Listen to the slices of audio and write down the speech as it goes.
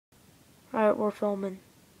Alright, we're filming.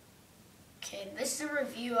 Okay, this is a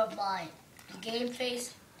review of my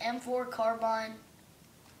GameFace M4 Carbine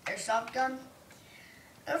airsoft gun.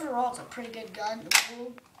 Overall, it's a pretty good gun.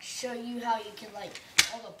 We'll show you how you can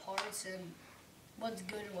all the parts and what's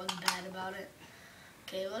good and what's bad about it.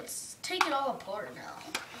 Okay, let's take it all apart now.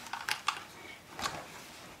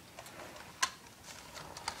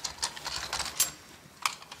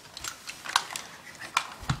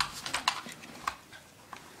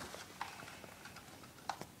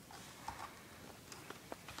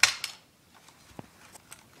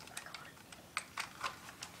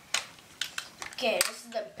 Okay, this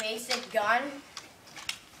is the basic gun.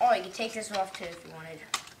 Oh, you can take this off too if you wanted,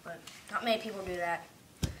 but not many people do that.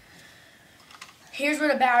 Here's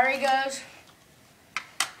where the battery goes.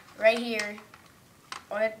 Right here.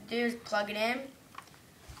 All you have to do is plug it in.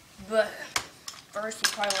 But first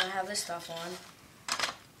you probably want to have this stuff on.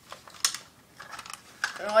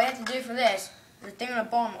 And all you have to do for this, the thing on the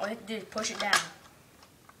bottom, all you have to do is push it down.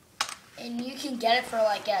 And you can get it for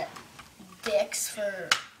at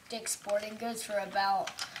Dick's Sporting Goods for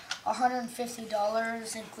about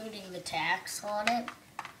 $150, including the tax on it.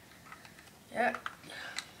 Yep.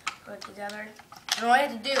 Put it together. And all you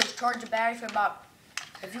have to do is charge the battery for about,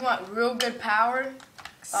 if you want real good power,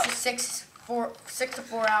 about 6 to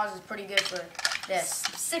 4 hours is pretty good for this.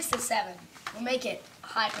 6 to 7. We'll make it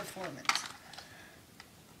high performance.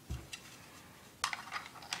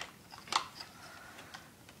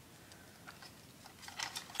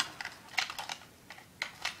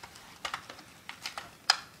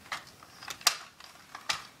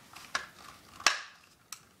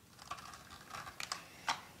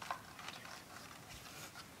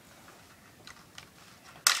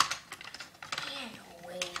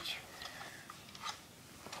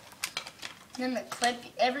 Then the clip,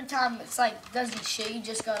 every time it's doesn't shit, you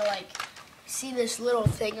just gotta see this little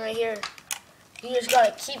thing right here. You just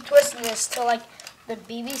gotta keep twisting this till the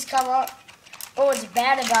BBs come up. But what's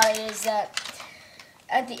bad about it is that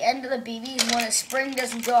at the end of the BBs, when the spring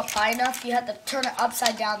doesn't go up high enough, you have to turn it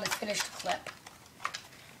upside down to finish the clip.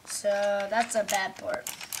 So that's a bad part.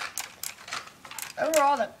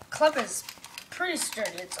 Overall, the clip is pretty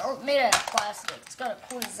sturdy. It's all made out of plastic. It's got a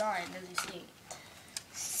cool design, as you see.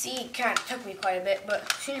 See, it kind of took me quite a bit, but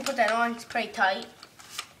as soon as you put that on, it's pretty tight.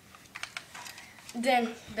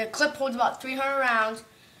 Then the clip holds about 300 rounds,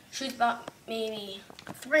 shoots about maybe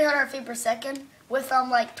 300 feet per second with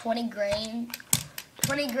 20 grain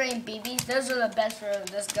BBs. Those are the best for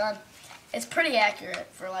this gun. It's pretty accurate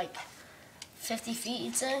for 50 feet,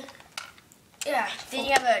 you'd say. Yeah. Then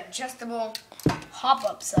you have an adjustable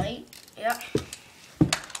hop-up sight. Yep.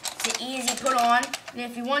 It's easy to put on, and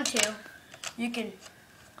if you want to, you can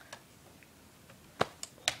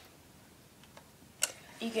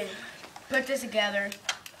put this together.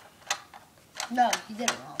 No, you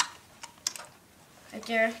did it wrong. Right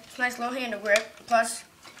there. It's a nice little handle grip. Plus,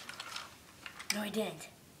 no, he didn't.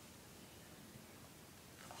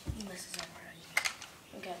 He messed this up already.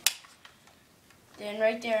 Okay. Then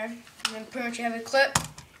right there, and then pretty much you have a clip.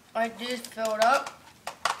 All I do is fill it up,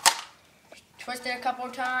 twist it a couple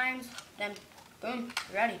of times, then boom,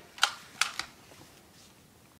 you're ready.